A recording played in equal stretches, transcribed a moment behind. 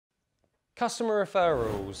Customer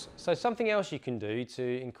referrals. So something else you can do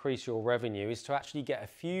to increase your revenue is to actually get a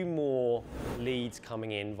few more leads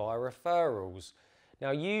coming in via referrals.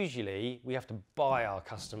 Now, usually we have to buy our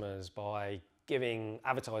customers by giving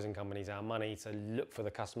advertising companies our money to look for the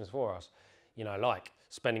customers for us. You know, like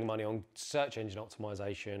spending money on search engine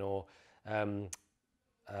optimization or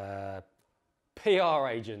PR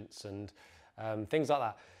agents and things like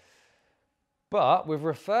that. But with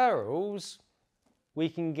referrals, we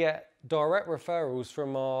can get direct referrals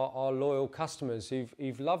from our loyal customers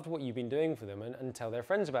who've loved what you've been doing for them and tell their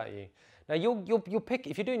friends about you. Now you'll pick,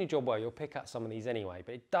 if you're doing your job well, you'll pick up some of these anyway,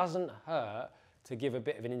 but it doesn't hurt to give a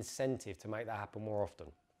bit of an incentive to make that happen more often.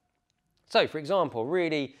 So for example,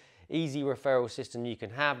 really easy referral system you can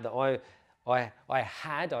have that I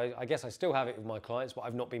guess I still have it with my clients, but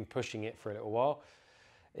I've not been pushing it for a little while,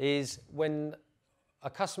 is when a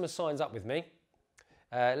customer signs up with me,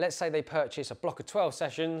 let's say they purchase a block of 12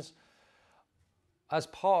 sessions. As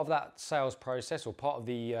part of that sales process or part of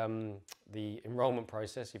the enrollment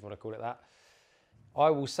process, if you want to call it that, I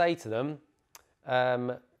will say to them,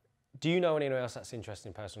 do you know anyone else that's interested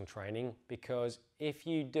in personal training? Because if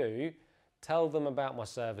you do, tell them about my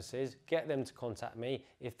services, get them to contact me.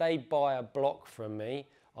 If they buy a block from me,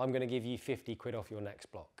 I'm going to give you 50 quid off your next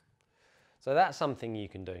block. So that's something you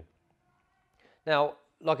can do. Now,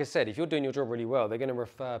 like I said, if you're doing your job really well, they're going to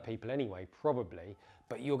refer people anyway, probably,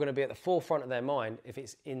 but you're going to be at the forefront of their mind if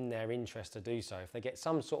it's in their interest to do so, if they get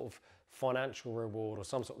some sort of financial reward or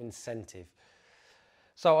some sort of incentive.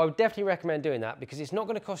 So I would definitely recommend doing that because it's not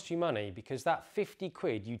going to cost you money, because that 50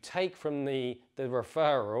 quid you take from the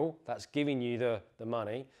referral that's giving you the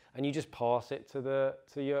money and you just pass it to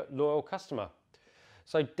your loyal customer.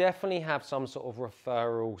 So definitely have some sort of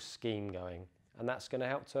referral scheme going, and that's going to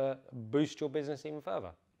help to boost your business even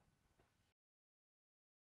further.